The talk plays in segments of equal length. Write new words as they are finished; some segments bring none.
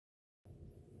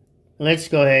let's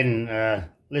go ahead and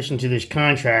listen to this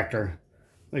contractor.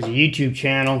 There's a YouTube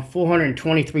channel,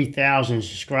 423,000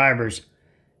 subscribers,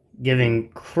 giving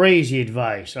crazy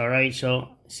advice. All right, so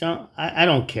I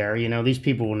don't care. You know, these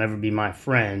people will never be my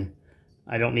friend.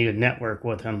 I don't need to network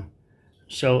with them.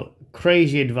 So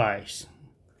crazy advice.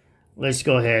 Let's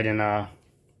go ahead and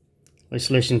let's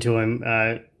listen to him.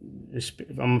 I'm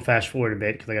gonna fast forward a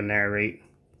bit because I gotta narrate.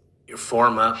 Your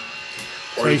form up.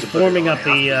 So he's forming up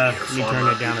the. Let me turn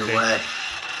it down a bit.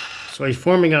 So he's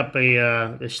forming up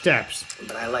the steps.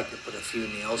 But I like to put a few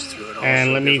nails through it. Also,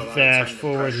 and let me fast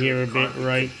forward here a bit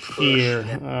right here.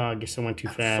 I guess I went too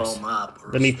fast.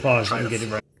 Let me pause and get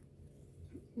it right.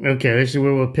 Okay, this is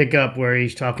where we'll pick up where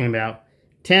he's talking about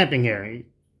tamping here. He's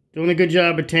doing a good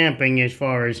job of tamping as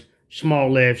far as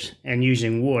small lifts and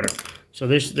using water. So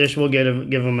this will give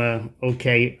him an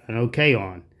okay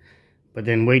on. But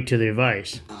then wait till the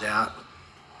advice. Yeah.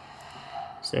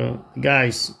 So the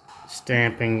guy's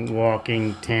stamping,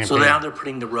 walking, tamping. So now they're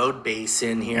putting the road base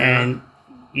in here. And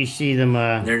you see them...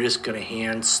 they're just going to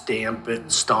hand stamp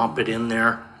it in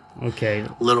there. Okay.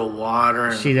 A little water.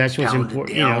 And see, that's what's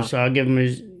important. You know, so I'll give him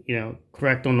his,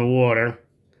 correct on the water.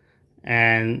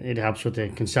 And it helps with the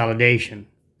consolidation.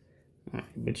 All right,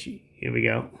 but here we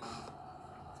go.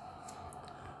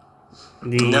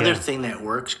 Another thing that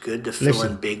works good to fill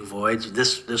in big voids.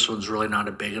 This one's really not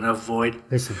a big enough void.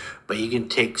 Listen. But you can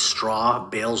take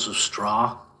bales of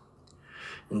straw,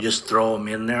 and just throw them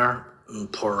in there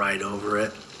and pour right over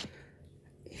it.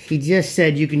 He just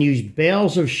said you can use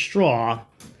bales of straw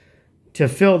to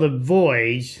fill the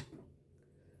voids,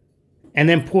 and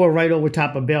then pour right over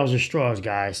top of bales of straws,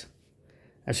 guys.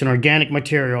 That's an organic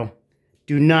material.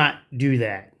 Do not do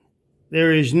that.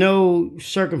 There is no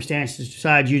circumstances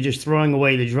besides you just throwing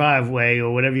away the driveway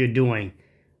or whatever you're doing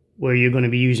where you're going to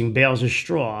be using bales of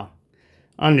straw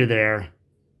under there.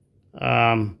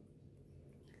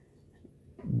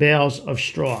 Bales of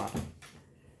straw.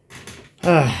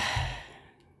 I'm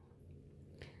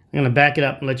going to back it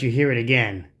up and let you hear it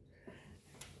again.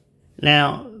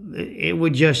 Now, it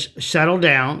would just settle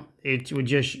down. It would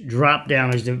just drop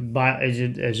down as the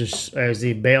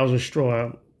bales of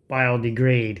straw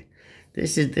biodegrade.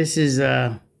 That's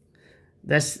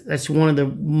one of the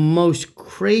most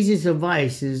craziest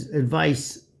advice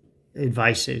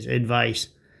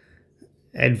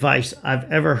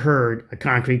I've ever heard a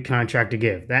concrete contractor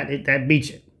give. That beats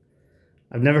it.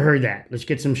 I've never heard that. Let's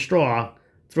get some straw,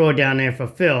 throw it down there for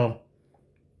fill,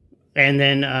 and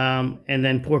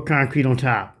then pour concrete on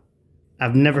top.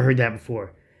 I've never heard that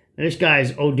before. Now, this guy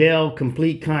is Odell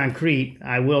Complete Concrete.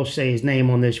 I will say his name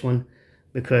on this one,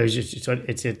 because it's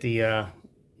at the, I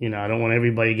don't want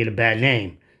everybody to get a bad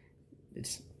name.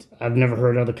 I've never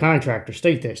heard other contractors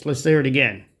state this. Let's hear it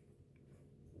again.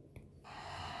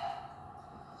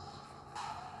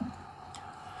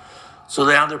 So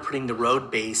now they're putting the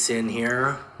road base in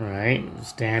here. Right,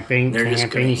 stamping, they're just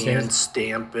going to hand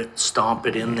stomp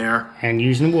it in there. And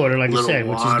using water, like I said,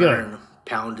 which is good. And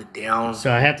pound it down.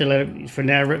 So I have to let him,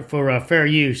 for fair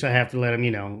use, I have to let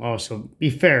him, also be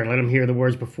fair. Let him hear the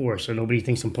words before so nobody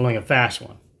thinks I'm pulling a fast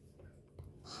one.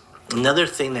 Another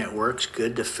thing that works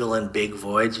good to fill in big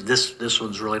voids. This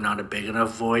one's really not a big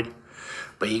enough void.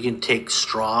 But you can take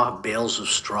bales of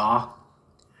straw,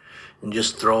 and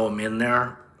just throw them in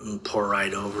there and pour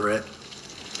right over it.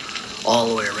 All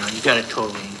the way around. You got to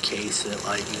totally encase it.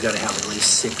 Like, you got to have at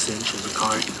least 6 inches of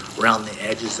concrete around the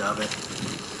edges of it.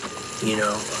 And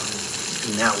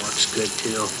that works good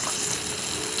too.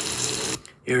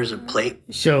 Here's a plate.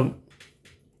 So,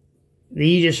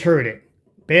 you just heard it.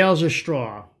 Bales of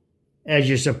straw as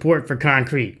your support for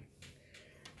concrete.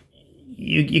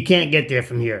 You can't get there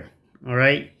from here. All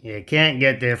right? You can't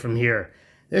get there from here.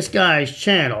 This guy's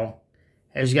channel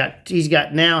has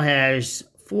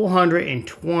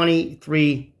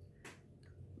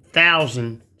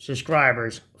 423,000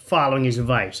 subscribers following his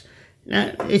advice.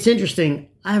 Now, it's interesting.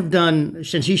 I've done,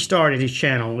 since he started his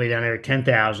channel way down there at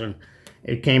 10,000,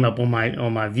 it came up on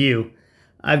my view.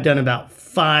 I've done about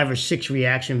 5 or 6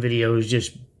 reaction videos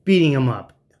just beating him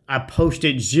up. I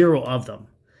posted 0 of them.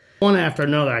 One after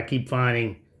another, I keep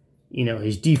finding,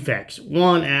 his defects.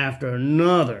 One after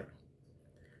another.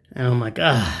 And I'm like,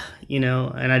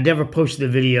 and I never posted the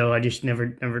video. I just never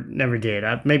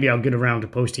did. Maybe I'll get around to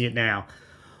posting it now.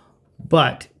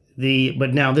 But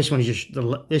now this one's just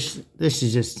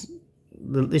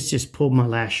this just pulled my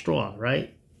last straw,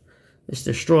 right? It's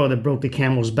the straw that broke the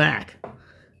camel's back.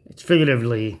 It's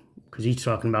figuratively, because he's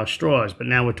talking about straws, but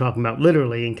now we're talking about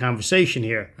literally in conversation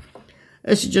here.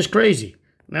 This is just crazy.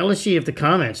 Now let's see if the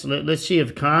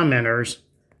commenters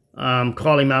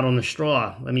call him out on the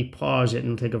straw. Let me pause it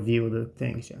and take a view of the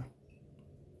things here.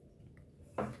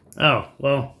 Oh,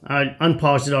 well, I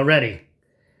unpaused it already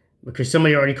because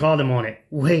somebody already called him on it.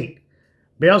 Wait,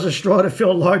 bales of straw to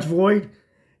fill a large void?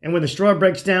 And when the straw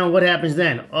breaks down, what happens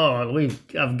then? Oh,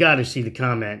 I've got to see the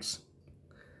comments.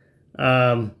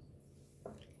 He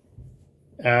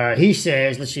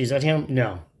says, let's see, is that him?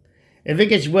 No. If it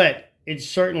gets wet, it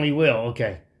certainly will.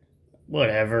 Okay,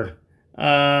 whatever.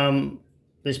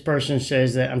 This person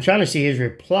says that, I'm trying to see his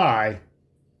reply.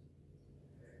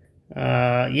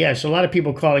 Yeah, so a lot of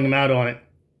people calling him out on it.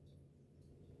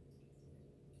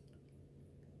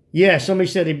 Yeah, somebody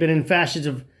said they've been in facets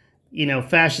of,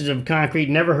 facets of concrete,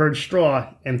 never heard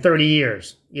straw in 30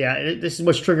 years. Yeah, this is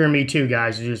what's triggering me too,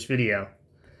 guys, to do this video.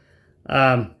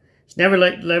 It's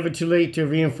never too late to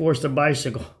reinforce the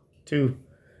bicycle, to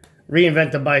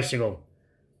reinvent the bicycle.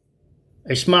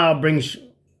 A smile brings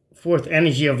forth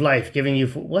energy of life, giving you,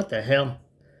 what the hell?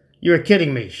 You're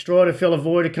kidding me. Straw to fill a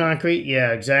void of concrete?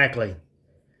 Yeah, exactly.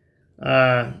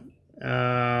 Yeah,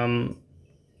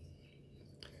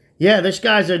 this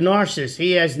guy's a narcissist.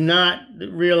 He has not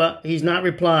he's not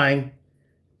replying,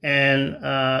 and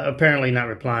apparently not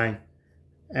replying.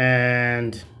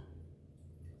 And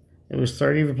it was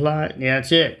 30 reply. Yeah,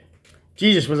 that's it.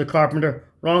 Jesus was a carpenter.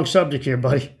 Wrong subject here,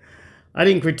 buddy. I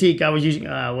didn't critique. I was using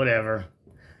whatever.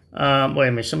 Wait a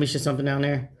minute. Somebody said something down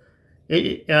there.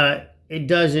 It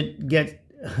does.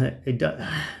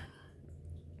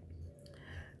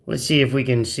 Let's see if we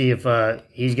can see if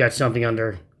he's got something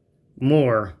under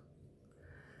more.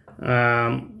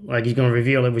 Like he's going to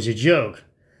reveal it was a joke.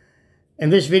 In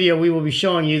this video, we will be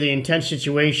showing you the intense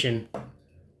situation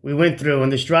we went through in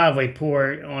this driveway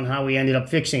pour on how we ended up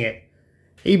fixing it.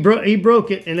 He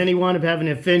broke it, and then he wound up having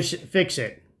to fix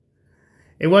it.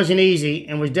 It wasn't easy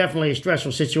and was definitely a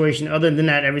stressful situation. Other than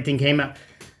that, everything came out.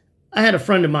 I had a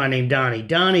friend of mine named Donnie.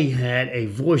 Donnie had a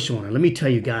voice on her. Let me tell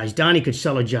you guys, Donnie could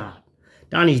sell a job.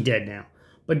 Donnie's dead now.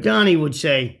 But Donnie would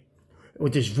say,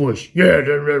 with his voice, yeah,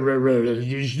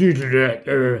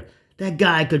 that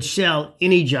guy could sell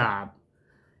any job.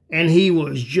 And he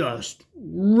was just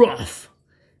rough.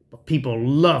 But people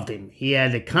loved him. He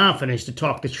had the confidence to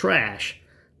talk the trash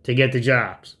to get the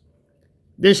jobs.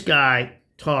 This guy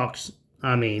talks,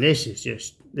 I mean, this is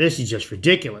just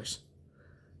ridiculous.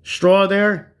 Straw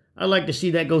there, I'd like to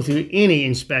see that go through any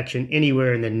inspection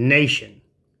anywhere in the nation.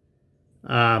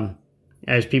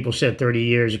 As people said, 30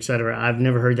 years, etc. I've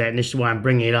never heard that, and this is why I'm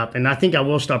bringing it up. And I think I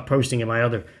will start posting in my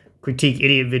other critique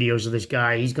idiot videos of this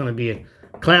guy. He's going to be a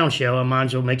clown show. I might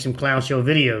as well make some clown show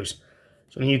videos.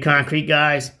 So you concrete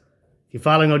guys, if you're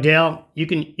following Odell, you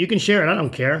can share it. I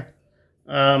don't care.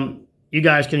 You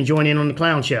guys can join in on the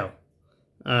clown show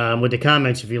with the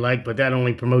comments if you like, but that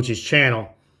only promotes his channel.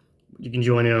 You can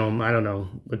join in on, I don't know,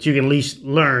 but you can at least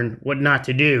learn what not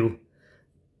to do.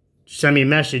 Send me a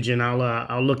message and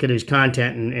I'll look at his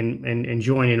content and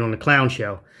join in on the clown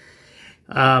show.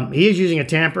 He is using a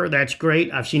tamper. That's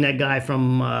great. I've seen that guy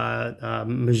from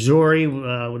Missouri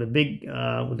with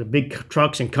the big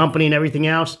trucks and company and everything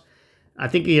else. I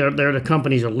think they're the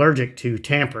company's allergic to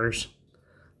tampers.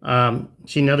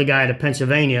 Seen another guy out of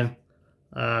Pennsylvania,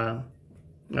 Haas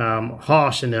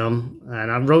and them,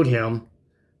 and I wrote him.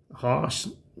 Haas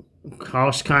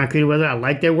Concrete Weather. I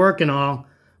like their work and all.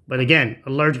 But again,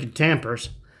 allergic to tampers.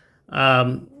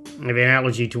 Maybe an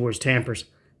allergy towards tampers.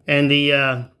 And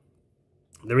the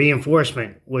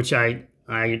reinforcement, which I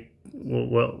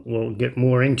will get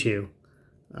more into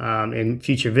in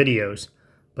future videos,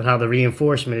 but how the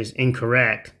reinforcement is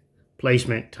incorrect.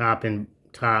 Placement, bottom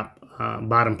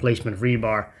placement of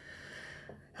rebar.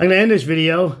 I'm going to end this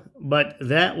video, but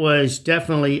that was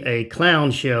definitely a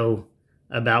clown show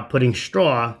about putting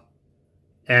straw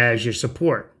as your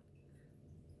support.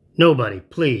 Nobody,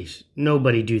 please,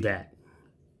 nobody do that.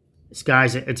 This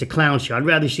guy's, it's a clown show. I'd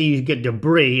rather see you get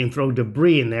debris and throw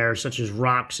debris in there, such as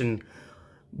rocks and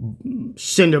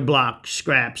cinder block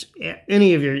scraps,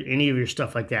 any of your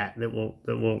stuff like that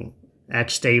will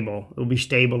act stable. It will be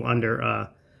stable under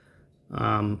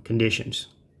conditions.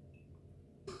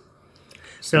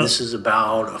 So this is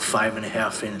about a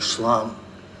 5.5 inch slump.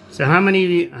 So how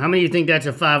many of you think that's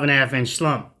a 5.5 inch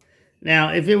slump?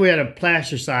 Now, if it had a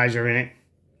plasticizer in it,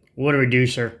 water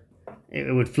reducer,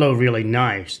 it would flow really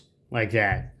nice like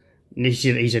that. And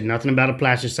he said nothing about a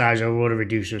plasticizer or water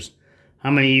reducers.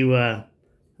 How many of you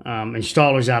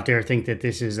installers out there think that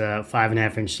this is a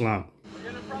 5.5 inch slump?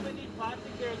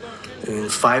 And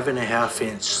 5.5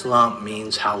 inch slump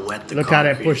means how wet the Look how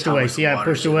that pushed away. See how it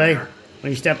pushed away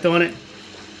when you stepped on it?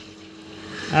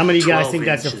 How many of you guys think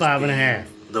that's a 5.5?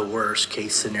 The worst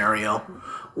case scenario.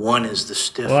 One is the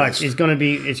stiffest. Watch, it's gonna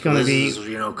be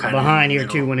behind here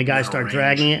too when the guys start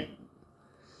dragging it.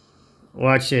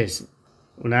 Watch this.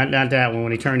 Well, not that one.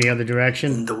 When you turn the other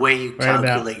direction. The way you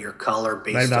calculate your color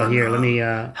based on here. Let me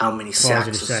how many sacks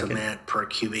of cement per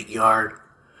cubic yard.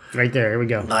 Right there. Here we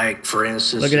go. Like, for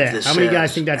instance, look at that. How many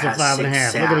guys think that's a 5.5?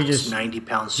 Look at it just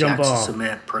 90-pound jump off. Of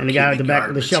cement per and the guy at the back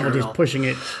of the shovel just pushing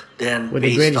it then with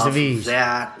the greatest of ease.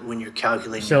 That, when you're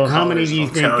calculating so how many do you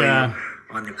think...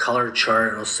 on the color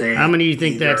chart, it'll say... How many do you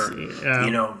think that's...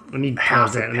 you know, let me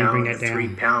half that. a Let me bring pound that to down.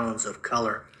 3 pounds of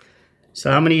color.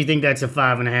 So how many do you think that's a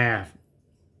 5.5?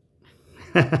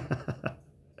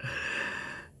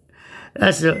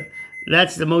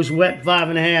 That's the most wet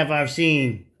 5.5 I've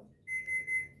seen.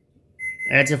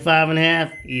 That's a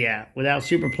 5.5? Yeah, without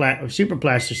super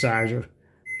plasticizer,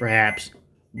 perhaps.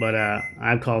 But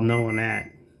I'd call no on that.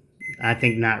 I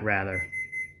think not, rather.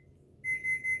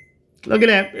 Look at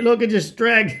that. Look, it just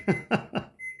dragged.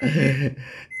 It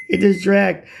just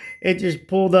dragged. It just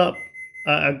pulled up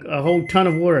a whole ton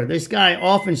of water. This guy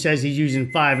often says he's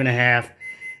using 5.5,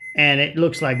 and it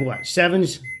looks like what,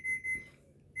 7s?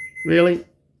 Really?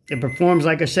 It performs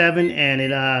like a 7, and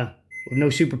it with no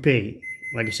Super P.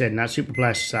 Like I said, not super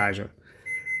plasticizer.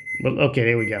 But okay,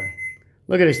 there we go.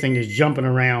 Look at this thing just jumping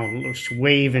around, looks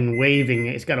waving.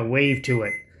 It's got a wave to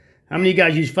it. How many of you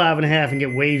guys use 5.5 and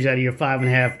get waves out of your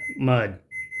 5.5 mud?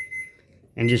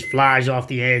 And just flies off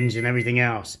the ends and everything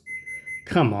else.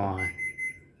 Come on.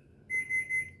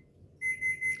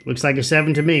 Looks like a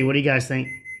 7 to me. What do you guys think?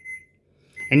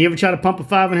 And you ever try to pump a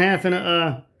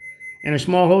 5.5 in a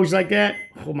small hose like that?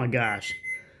 Oh my gosh.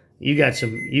 You got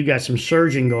some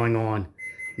surging going on.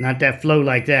 Not that flow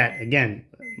like that. Again,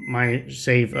 mine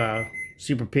save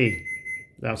Super P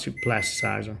without super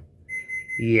plasticizer.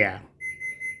 Yeah.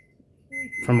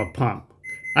 From a pump.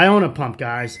 I own a pump,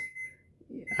 guys.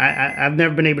 I've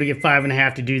never been able to get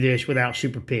 5.5 to do this without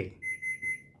Super P.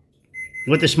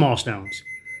 With the small stones.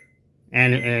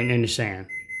 And in the sand.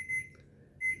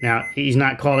 Now, he's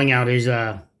not calling out his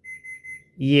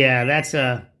yeah, that's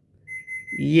a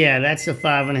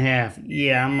 5.5.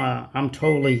 Yeah, I'm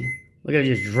totally, look at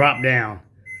it just drop down.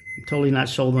 I'm totally not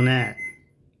sold on that.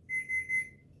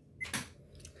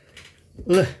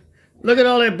 Look at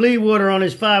all that bleed water on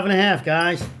his 5.5,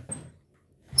 guys.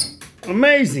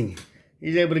 Amazing.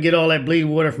 He's able to get all that bleed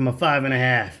water from a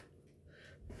 5.5.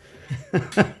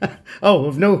 Oh,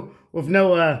 with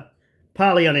no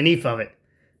poly underneath of it.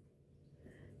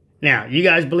 Now, you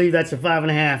guys believe that's a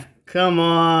 5.5? Come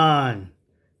on.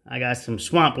 I got some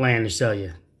swampland to sell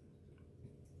you.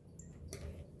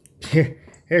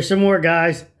 Here's some more,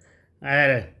 guys.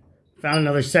 I found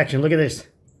another section. Look at this.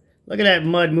 Look at that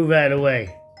mud move out of the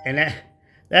way. And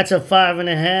that's a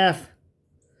 5.5.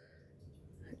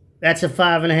 That's a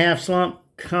 5.5 slump.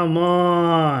 Come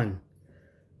on.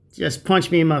 Just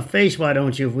punch me in my face, why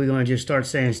don't you, if we're going to just start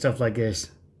saying stuff like this.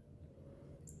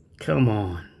 Come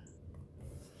on.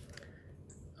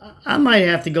 I might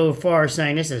have to go as far as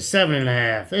saying this is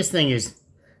 7.5. This thing is,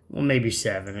 well, maybe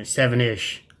 7. It's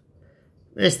 7-ish.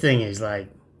 This thing is like,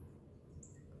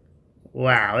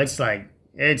 wow. It's like,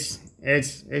 and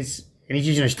he's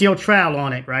using a steel trowel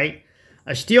on it, right?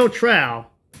 A steel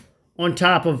trowel on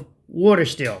top of water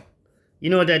still. You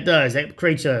know what that does? That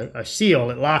creates a seal.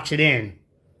 It locks it in.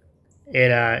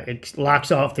 It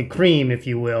locks off the cream, if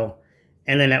you will.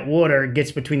 And then that water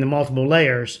gets between the multiple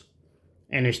layers.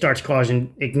 And it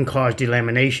can cause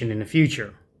delamination in the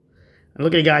future. And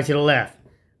look at the guy to the left.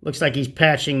 Looks like he's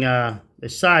patching the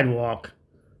sidewalk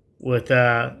with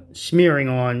smearing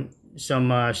on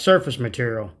some surface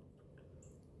material.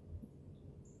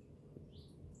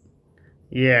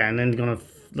 Yeah, and then gonna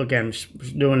look at him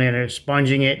doing it,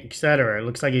 sponging it, etc. It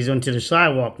looks like he's onto the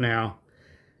sidewalk now.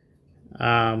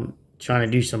 Trying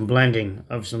to do some blending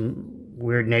of some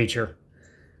weird nature.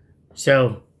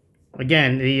 So,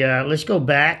 again, let's go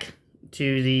back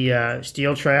to the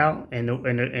steel trowel and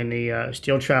the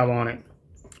steel trowel on it,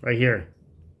 right here.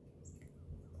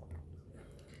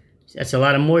 That's a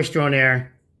lot of moisture on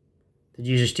there to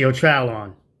use a steel trowel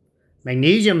on.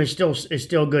 Magnesium is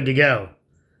still good to go.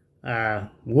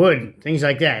 Wood, things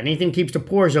like that. Anything keeps the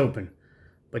pores open.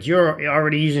 But you're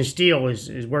already using steel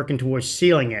is working towards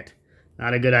sealing it.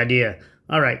 Not a good idea.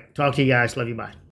 All right, talk to you guys. Love you. Bye.